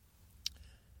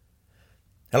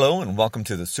Hello and welcome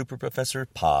to the Super Professor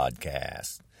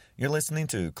Podcast. You're listening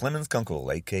to Clemens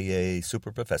Kunkel, aka Super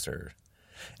Professor.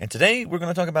 And today we're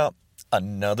going to talk about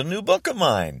another new book of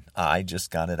mine. I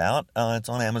just got it out. It's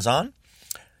on Amazon.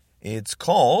 It's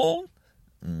called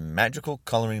Magical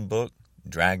Coloring Book,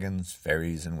 Dragons,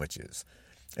 Fairies, and Witches.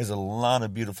 There's a lot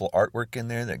of beautiful artwork in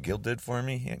there that Gil did for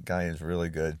me. That guy is really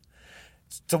good.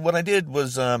 So what I did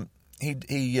was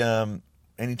he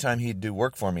anytime he'd do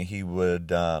work for me, he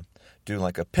would do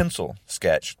like a pencil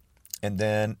sketch, and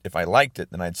then if I liked it,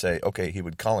 then I'd say, okay, he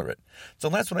would color it. So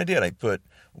that's what I did. I put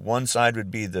one side would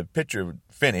be the picture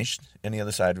finished, and the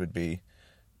other side would be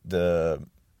the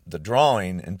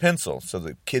drawing in pencil, so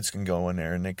the kids can go in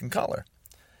there and they can color.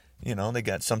 You know, they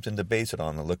got something to base it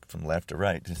on, to look from left to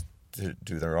right to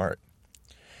do their art.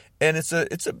 And it's a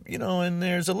and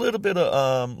there's a little bit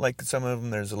of like some of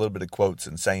them, there's a little bit of quotes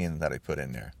and saying that I put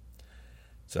in there.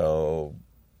 So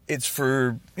it's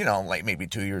for, like maybe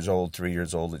 2 years old, 3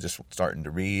 years old, just starting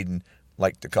to read and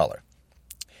like to color.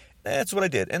 That's what I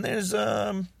did. And there's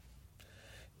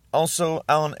also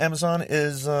on Amazon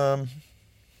is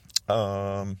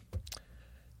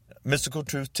Mystical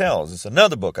Truth Tells. It's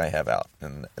another book I have out,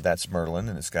 and that's Merlin,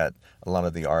 and it's got a lot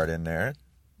of the art in there.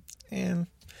 And,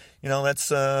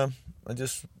 that's I'm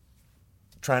just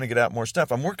trying to get out more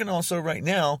stuff. I'm working also right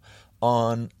now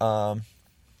on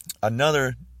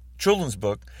another children's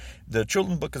book. The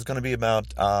children's book is going to be about,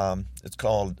 it's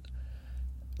called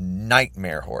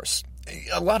Nightmare Horse.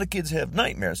 A lot of kids have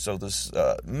nightmares, so this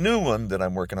new one that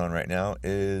I'm working on right now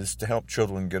is to help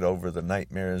children get over the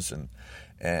nightmares, and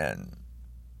it's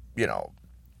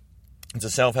a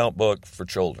self-help book for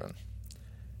children.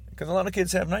 Because a lot of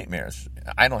kids have nightmares.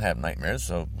 I don't have nightmares,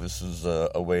 so this is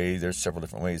a way. There's several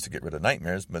different ways to get rid of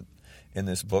nightmares, but in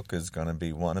this book is going to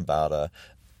be one about a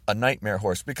nightmare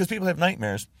horse, because people have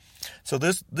nightmares. So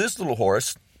this little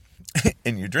horse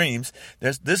in your dreams,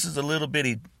 this is a little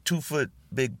bitty 2-foot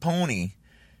big pony.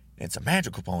 It's a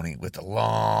magical pony with a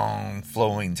long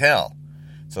flowing tail.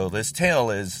 So this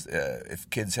tail is, if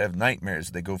kids have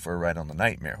nightmares, they go for a ride on the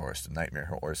nightmare horse. The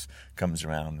nightmare horse comes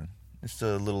around, and it's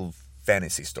a little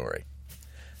fantasy story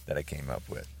that I came up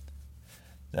with.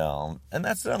 And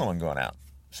that's the other one going out.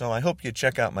 So I hope you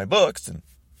check out my books and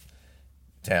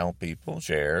tell people,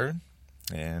 share,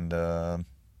 and I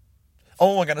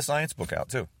got a science book out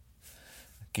too,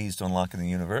 Keys to Unlocking the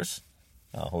Universe.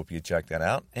 I hope you check that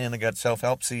out. And I got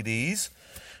self-help CDs.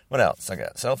 What else? I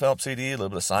got self-help CD, a little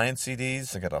bit of science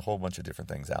CDs. I got a whole bunch of different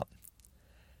things out.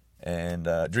 And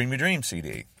Dream Your Dream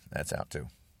CD, that's out too.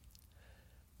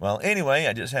 Well, anyway,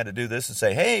 I just had to do this and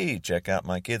say, hey, check out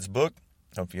my kids' book.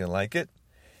 Hope you like it.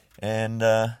 And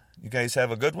you guys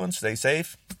have a good one. Stay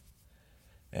safe.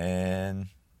 And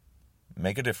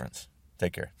make a difference.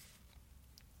 Take care.